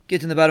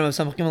Get in the bottom of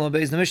Samach Gimel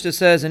Beis. The Mishnah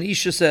says, and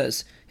Isha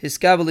says,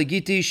 Hiskabel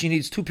Giti, she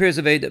needs 2 pairs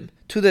of Edim.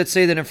 2 that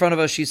say that in front of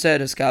us she said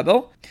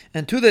Hiskabel,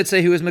 and 2 that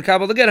say he was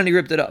Mekabel again and he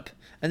ripped it up.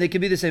 And they could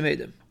be the same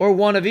Edim. Or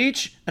 1 of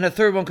each, and a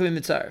third one could be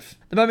Mitzaref.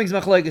 The Ma'amik is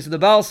Machlekes. So the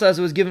Baal says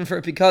it was given for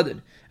a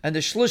Pikadin, and the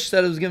Shlish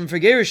said it was given for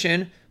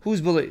Gerushin. Who's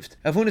believed?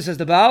 Avuna says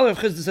the Baal, or Rav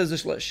Chisda says the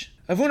Shlish?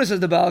 Avuna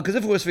says the Baal, because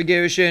if it was for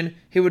Gerushin,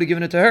 he would have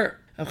given it to her.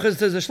 Rav Chisda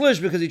says the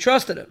Shlish because he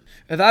trusted him.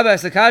 If Abba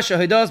is the Kasha,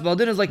 Hidas,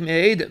 Baldin is like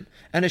Me'edim,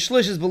 and the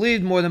Shlish is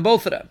believed more than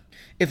both of them.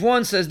 If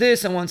one says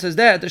this and one says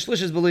that, the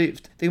Shlish is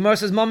believed. The Gemara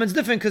says Mamon's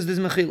different because there's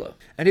Mechila.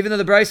 And even though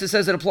the Brisa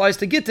says it applies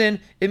to Gittin,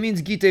 it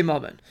means Gitte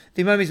Mamon.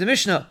 The Imam is the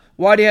Mishnah.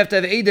 Why do you have to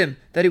have Edim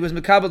that he was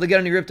Mekabel to get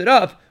and he ripped it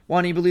up?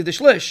 Why don't you believe the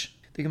Shlish?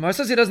 The Gemara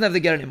says he doesn't have to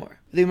get anymore.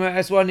 The Gemara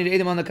asks why do you need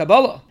Edim on the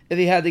Kabbalah if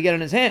he had to get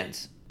in his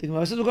hands? The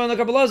Gemara says we're going on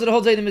the Kabbalah, so it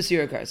holds Edim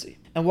Mesira Karsi.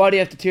 And why do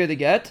you have to tear the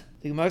get?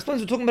 The Gemara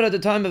explains we're talking about at the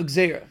time of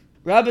Gzeira.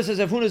 Rabbi says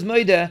Avuna's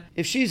Maida,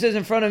 if she says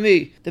in front of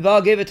me, the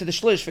Baal gave it to the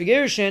Shlish for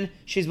Gerushin,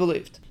 she's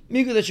believed.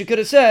 Migu that she could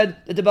have said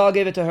that the Baal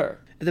gave it to her.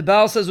 If the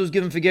Baal says it was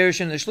given for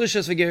Gerushin, the Shlish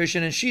says for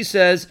Gerushin, and she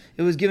says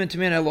it was given to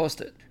me and I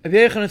lost it. Rabbi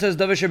Yechanan says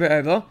Davar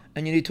Shebe'erva,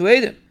 and you need to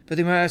aid him. But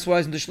the Gemara asks why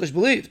isn't the Shlish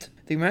believed?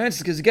 The Gemara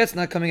answers because the get's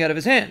not coming out of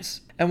his hands.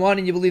 And why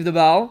didn't you believe the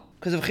Baal?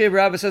 Because if Chiyab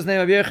Rabbi says name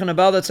Rabbi Yechanan, a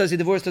Baal that says he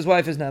divorced his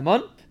wife is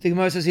Naaman. The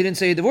Gemara says he didn't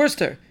say he divorced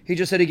her. He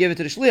just said he gave it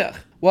to the Shliach.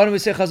 Why don't we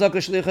say Chazak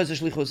Shliach as a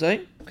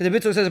Shlichusay? Because the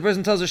Bitzur says a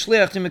person tells a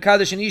Shliach to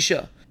Mekadesh and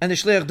Isha, and the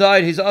Shliach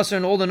died, he's Aser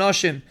and all the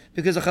Nashim,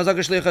 because the Chazak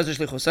Shliach as a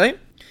Shlichusay.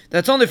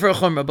 That's only for a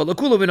Chumrah, but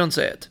Lakula we don't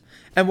say it.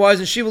 And why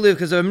isn't she believed?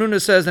 Because the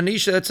Amnuna says an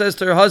Isha that says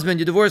to her husband,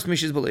 you divorced me,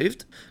 she's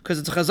believed. Because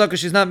it's a Chazaka,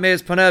 she's not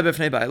Me'ez Paneh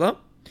B'fnei Baila.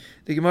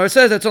 The Gemara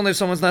says that's only if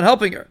someone's not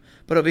helping her.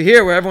 But over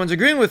here, where everyone's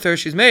agreeing with her,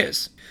 she's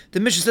Me'ez. The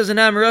Mishnah says in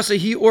Amarasa,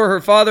 he or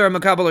her father are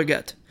Makabal or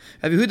get.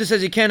 Rabbi Yehuda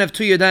says you can't have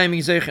 2 Yadayim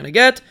Yizayich a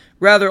get,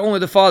 rather only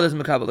the father is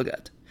Makabal or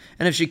get.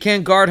 And if she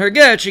can't guard her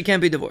get, she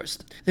can't be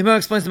divorced. The Gemara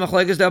explains to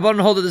Machlekes that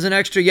Abban hold that there's an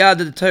extra yad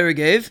that the Torah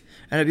gave,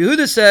 and Rabbi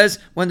Yehuda says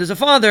when there's a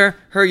father,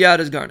 her yad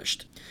is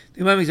garnished.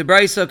 The Imam is a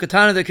Brisa,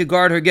 Katana that could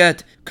guard her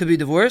get could be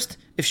divorced.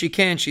 If she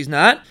can't, she's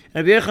not.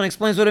 And Rabbi Yechon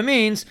explains what it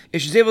means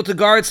if she's able to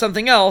guard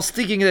something else,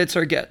 thinking that it's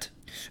her get.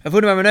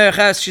 Avuna Marmenayach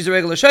asks she's a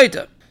regular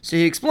shaita. So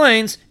he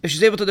explains if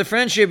she's able to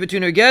differentiate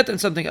between her get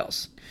and something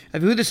else.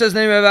 Rabbi Yehuda says,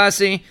 Name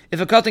Ravasi, if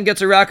a katan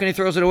gets a rock and he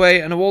throws it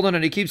away and a walden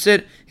and he keeps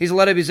it, he's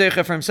allowed to be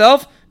zeicha for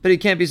himself, but he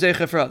can't be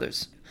zeicha for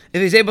others.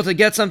 If he's able to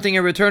get something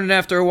and return it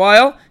after a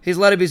while, he's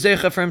allowed to be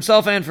zeicha for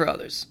himself and for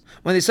others.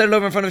 When they said it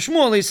over in front of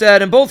Shmuel, he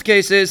said in both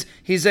cases,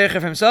 he's zeicha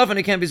for himself and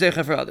he can't be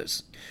zeicha for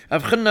others.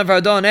 Rav Chidna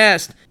Vardan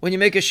asked, when you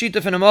make a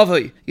shituf in a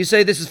mavoi, you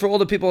say this is for all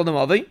the people in the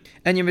mavoi,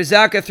 and you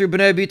mizaka through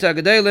b'nei bita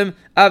gedalim,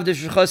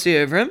 avdish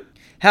v'chasi evrim.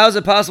 How is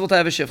it possible to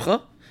have a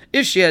shivcha?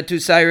 If she had 2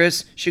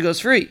 Cyrus, she goes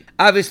free.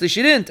 Obviously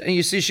she didn't, and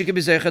you see she could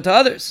be zeicha to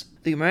others.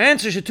 The Gemara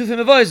answers,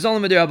 shetufim avois is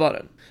only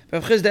midirabanan.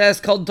 Rav Chisda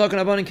asked, called takan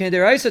abanan kain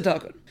deraisa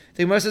takan.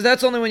 The Gemara says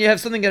that's only when you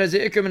have something that has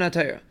an ikrim and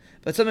atayra.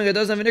 But something that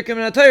doesn't have an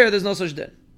ikrim and atayra, there's no such din.